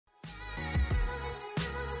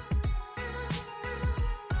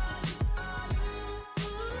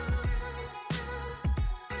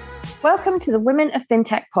Welcome to the Women of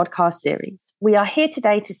FinTech podcast series. We are here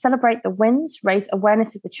today to celebrate the wins, raise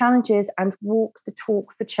awareness of the challenges, and walk the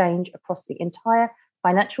talk for change across the entire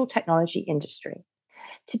financial technology industry.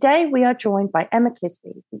 Today, we are joined by Emma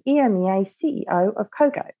Kisby, the EMEA CEO of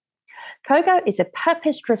Cogo. Cogo is a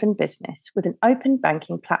purpose-driven business with an open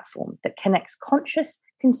banking platform that connects conscious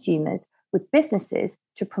consumers with businesses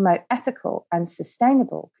to promote ethical and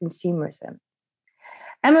sustainable consumerism.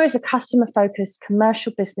 Emma is a customer-focused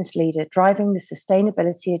commercial business leader driving the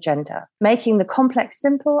sustainability agenda, making the complex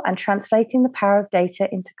simple and translating the power of data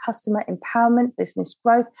into customer empowerment, business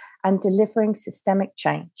growth, and delivering systemic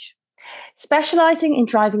change. Specializing in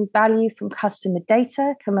driving value from customer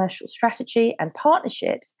data, commercial strategy, and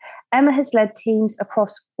partnerships, Emma has led teams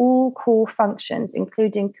across all core functions,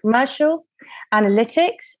 including commercial,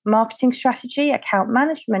 analytics, marketing strategy, account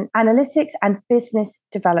management, analytics, and business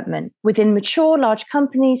development within mature large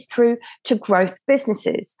companies through to growth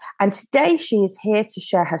businesses. And today she is here to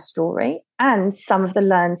share her story and some of the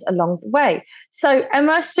learns along the way. So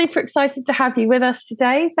Emma, super excited to have you with us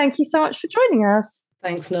today. Thank you so much for joining us.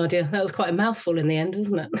 Thanks, Nadia. That was quite a mouthful in the end,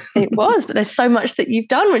 wasn't it? It was, but there's so much that you've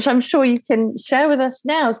done, which I'm sure you can share with us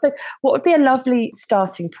now. So what would be a lovely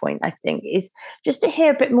starting point, I think, is just to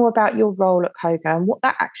hear a bit more about your role at Cogo and what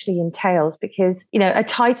that actually entails, because, you know, a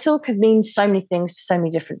title can mean so many things to so many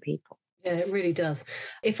different people. Yeah, it really does.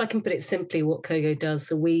 If I can put it simply, what Cogo does,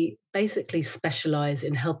 so we basically specialise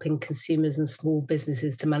in helping consumers and small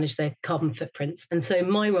businesses to manage their carbon footprints. And so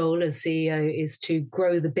my role as CEO is to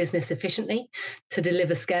grow the business efficiently, to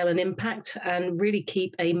deliver scale and impact, and really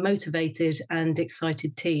keep a motivated and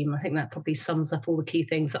excited team. I think that probably sums up all the key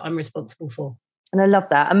things that I'm responsible for. And I love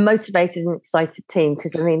that. A motivated and excited team,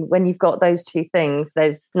 because, I mean, when you've got those two things,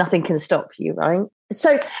 there's nothing can stop you, right?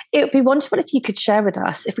 So it would be wonderful if you could share with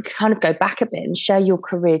us, if we could kind of go back a bit and share your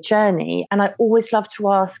career journey. And I always love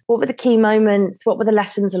to ask, what were the key moments? What were the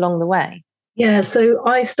lessons along the way? Yeah, so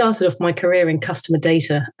I started off my career in customer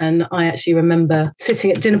data, and I actually remember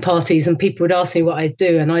sitting at dinner parties and people would ask me what I'd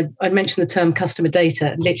do, and I'd mention the term customer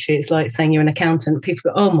data, and literally it's like saying you're an accountant.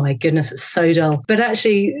 People go, oh my goodness, it's so dull. But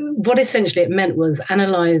actually what essentially it meant was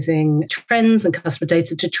analysing trends and customer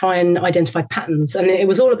data to try and identify patterns, and it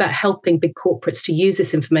was all about helping big corporates to use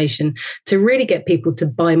this information to really get people to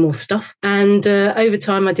buy more stuff. And over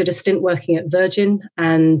time I did a stint working at Virgin,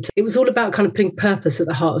 and it was all about kind of putting purpose at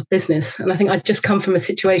the heart of business. And I think I'd just come from a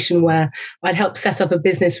situation where I'd helped set up a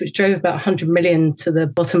business which drove about 100 million to the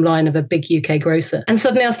bottom line of a big UK grocer. And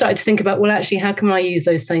suddenly I started to think about, well, actually, how can I use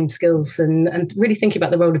those same skills and really think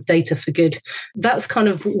about the role of data for good? That's kind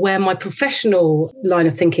of where my professional line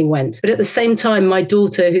of thinking went. But at the same time, my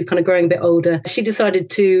daughter, who's kind of growing a bit older, she decided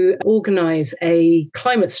to organise a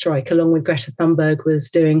climate strike along with Greta Thunberg was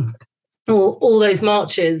doing. All those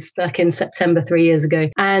marches back in September 3 years ago.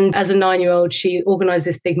 And as a 9-year-old, she organised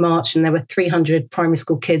this big march, and there were 300 primary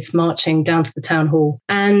school kids marching down to the town hall.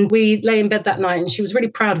 And we lay in bed that night, and she was really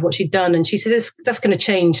proud of what she'd done. And she said, that's going to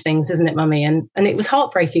change things, isn't it, Mummy? And it was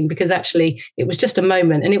heartbreaking, because actually it was just a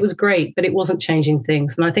moment and it was great, but it wasn't changing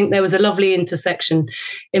things. And I think there was a lovely intersection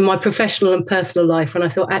in my professional and personal life when I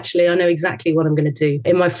thought, actually, I know exactly what I'm going to do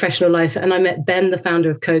in my professional life. And I met Ben, the founder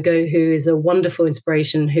of Cogo, who is a wonderful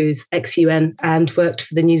inspiration, who's ex-UN and worked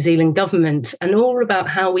for the New Zealand government, and all about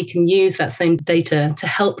how we can use that same data to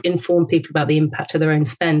help inform people about the impact of their own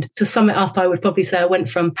spend. To sum it up, I would probably say I went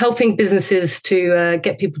from helping businesses to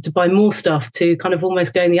get people to buy more stuff to kind of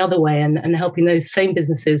almost going the other way and helping those same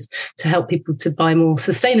businesses to help people to buy more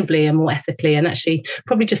sustainably and more ethically, and actually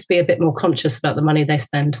probably just be a bit more conscious about the money they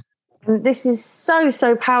spend. This is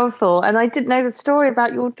so powerful. And I didn't know the story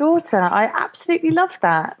about your daughter. I absolutely love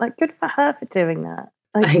that. Like, good for her for doing that.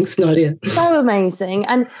 Like, thanks, Nadia. So amazing.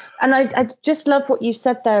 And I just love what you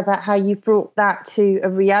said there about how you brought that to a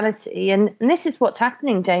reality. And this is what's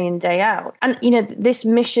happening day in, day out. And, you know, this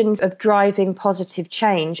mission of driving positive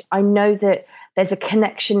change, I know that there's a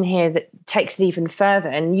connection here that takes it even further,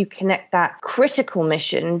 and you connect that critical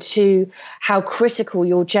mission to how critical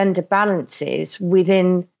your gender balance is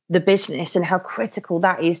within the business and how critical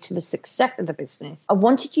that is to the success of the business. I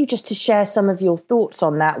wanted you just to share some of your thoughts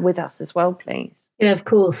on that with us as well, please. Yeah, of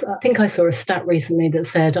course. I think I saw a stat recently that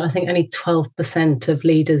said, I think only 12% of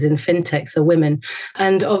leaders in fintechs are women.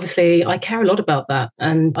 And obviously I care a lot about that.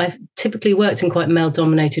 And I've typically worked in quite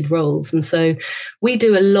male-dominated roles. And so we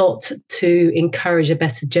do a lot to encourage a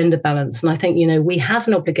better gender balance. And I think, you know, we have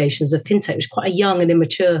an obligation as a fintech, which is quite a young and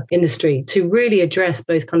immature industry, to really address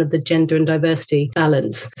both kind of the gender and diversity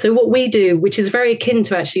balance. So what we do, which is very akin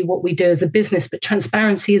to actually what we do as a business, but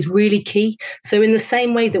transparency is really key. So in the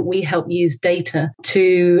same way that we help use data data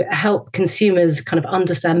to help consumers kind of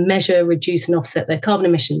understand, measure, reduce and offset their carbon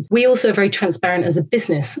emissions. We also are very transparent as a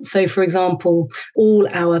business. So for example, all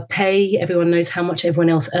our pay, everyone knows how much everyone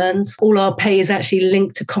else earns. All our pay is actually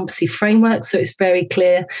linked to competency frameworks. So it's very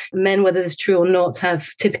clear. Men, whether it's true or not, have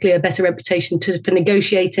typically a better reputation for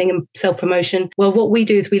negotiating and self-promotion. Well, what we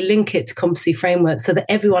do is we link it to competency frameworks so that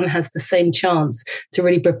everyone has the same chance to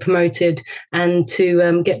really be promoted and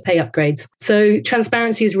to get pay upgrades. So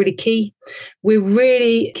transparency is really key. We're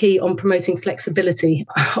really key on promoting flexibility.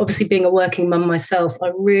 Obviously, being a working mum myself,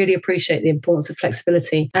 I really appreciate the importance of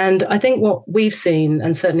flexibility. And I think what we've seen,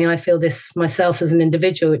 and certainly I feel this myself as an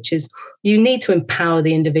individual, which is you need to empower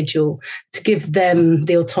the individual to give them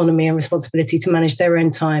the autonomy and responsibility to manage their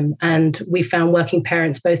own time. And we found working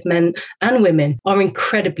parents, both men and women, are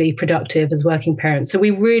incredibly productive as working parents. So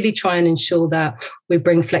we really try and ensure that we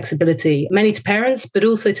bring flexibility, mainly to parents, but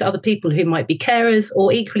also to other people who might be carers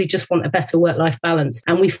or equally just want a better work-life balance.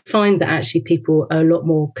 And we find that actually people are a lot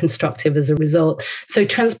more constructive as a result. So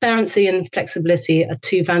transparency and flexibility are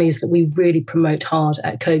two values that we really promote hard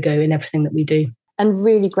at Cogo in everything that we do. And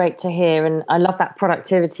really great to hear. And I love that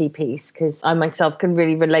productivity piece because I myself can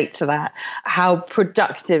really relate to that, how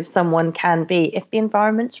productive someone can be if the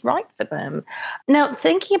environment's right for them. Now,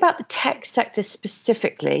 thinking about the tech sector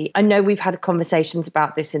specifically, I know we've had conversations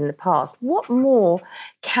about this in the past. What more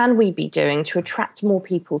can we be doing to attract more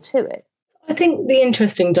people to it? I think the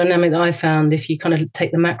interesting dynamic that I found, if you kind of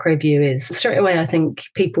take the macro view, is straight away, I think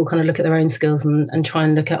people kind of look at their own skills and try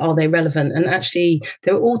and look at, are they relevant? And actually,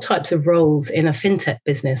 there are all types of roles in a fintech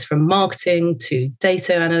business, from marketing to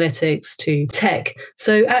data analytics to tech.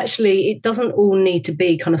 So actually, it doesn't all need to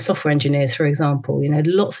be kind of software engineers, for example. You know,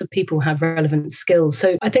 lots of people have relevant skills.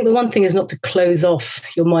 So I think the one thing is not to close off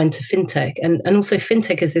your mind to fintech. And also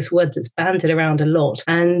fintech is this word that's bandied around a lot.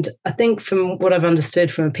 And I think from what I've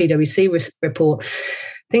understood from a PwC report,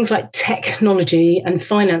 things like technology and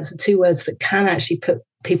finance are two words that can actually put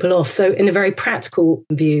people off. So in a very practical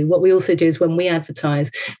view, what we also do is when we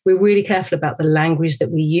advertise, we're really careful about the language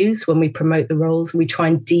that we use when we promote the roles. We try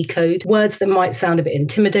and decode words that might sound a bit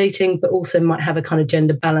intimidating, but also might have a kind of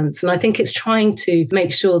gender balance. And I think it's trying to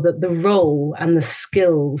make sure that the role and the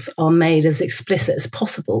skills are made as explicit as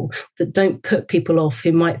possible, that don't put people off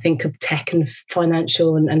who might think of tech and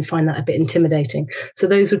financial and find that a bit intimidating. So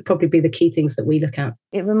those would probably be the key things that we look at.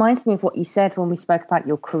 It reminds me of what you said when we spoke about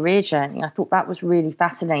your career journey. I thought that was really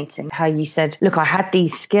fascinating, how you said, look, I had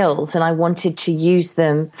these skills and I wanted to use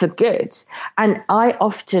them for good. And I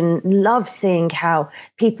often love seeing how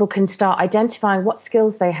people can start identifying what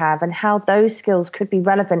skills they have and how those skills could be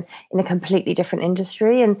relevant in a completely different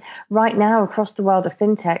industry. And right now, across the world of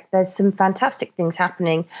fintech, there's some fantastic things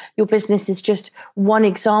happening. Your business is just one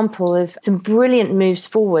example of some brilliant moves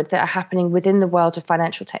forward that are happening within the world of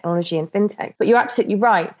financial technology and fintech. But you're absolutely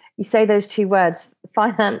right. You say those two words,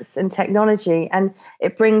 finance and technology, and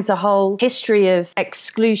it brings a whole history of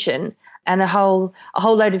exclusion and a whole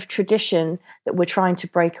load of tradition that we're trying to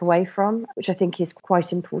break away from, which I think is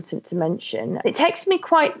quite important to mention. It takes me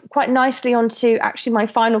quite nicely onto actually my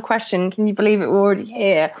final question. Can you believe it? We're already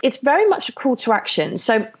here. It's very much a call to action.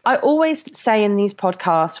 So I always say in these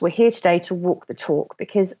podcasts, we're here today to walk the talk,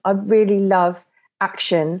 because I really love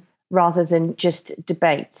action rather than just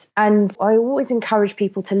debate. And I always encourage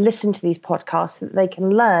people to listen to these podcasts so that they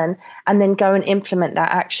can learn and then go and implement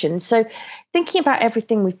that action. So thinking about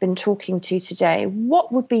everything we've been talking to today,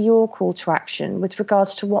 what would be your call to action with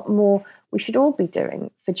regards to what more we should all be doing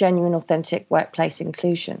for genuine, authentic workplace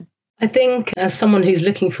inclusion? I think as someone who's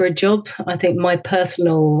looking for a job, I think my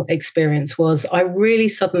personal experience was I really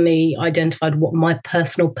suddenly identified what my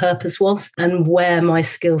personal purpose was and where my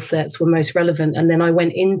skill sets were most relevant. And then I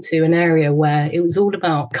went into an area where it was all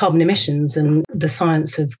about carbon emissions and the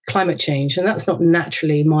science of climate change. And that's not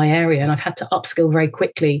naturally my area. And I've had to upskill very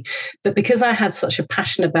quickly. But because I had such a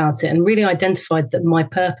passion about it and really identified that my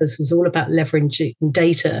purpose was all about leveraging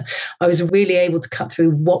data, I was really able to cut through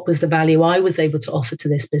what was the value I was able to offer to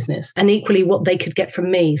this business, and equally what they could get from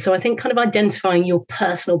me. So I think kind of identifying your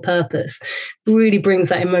personal purpose really brings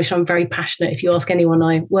that emotion. I'm very passionate. If you ask anyone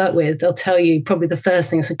I work with, they'll tell you probably the first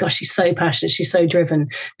thing is, gosh, she's so passionate, she's so driven,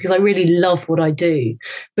 because I really love what I do.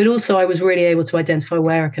 But also I was really able to identify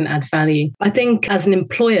where I can add value. I think as an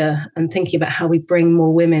employer and thinking about how we bring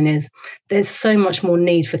more women is there's so much more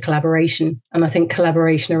need for collaboration. And I think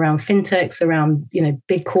collaboration around fintechs, around,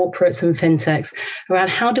 big corporates and fintechs, around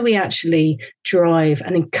how do we actually drive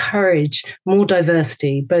and encourage encourage more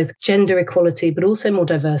diversity, both gender equality, but also more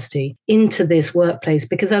diversity into this workplace.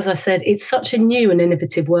 Because as I said, it's such a new and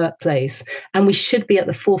innovative workplace, and we should be at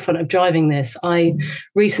the forefront of driving this. I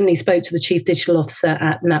recently spoke to the Chief Digital Officer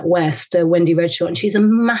at NatWest, Wendy Redshaw, and she's a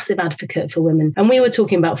massive advocate for women. And we were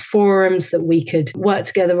talking about forums that we could work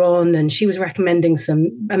together on, and she was recommending some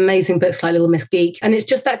amazing books like Little Miss Geek. And it's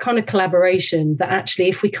just that kind of collaboration that actually,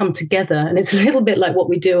 if we come together, and it's a little bit like what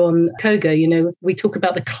we do on Cogo, we talk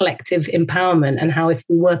about the collective empowerment and how if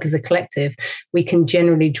we work as a collective, we can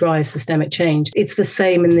generally drive systemic change. It's the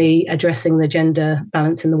same in the addressing the gender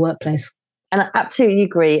balance in the workplace. And I absolutely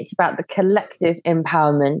agree. It's about the collective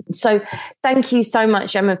empowerment. So thank you so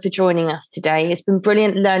much, Emma, for joining us today. It's been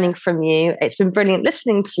brilliant learning from you. It's been brilliant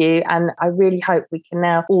listening to you. And I really hope we can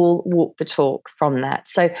now all walk the talk from that.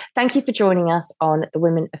 So thank you for joining us on the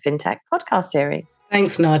Women of FinTech podcast series.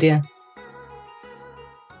 Thanks, Nadia.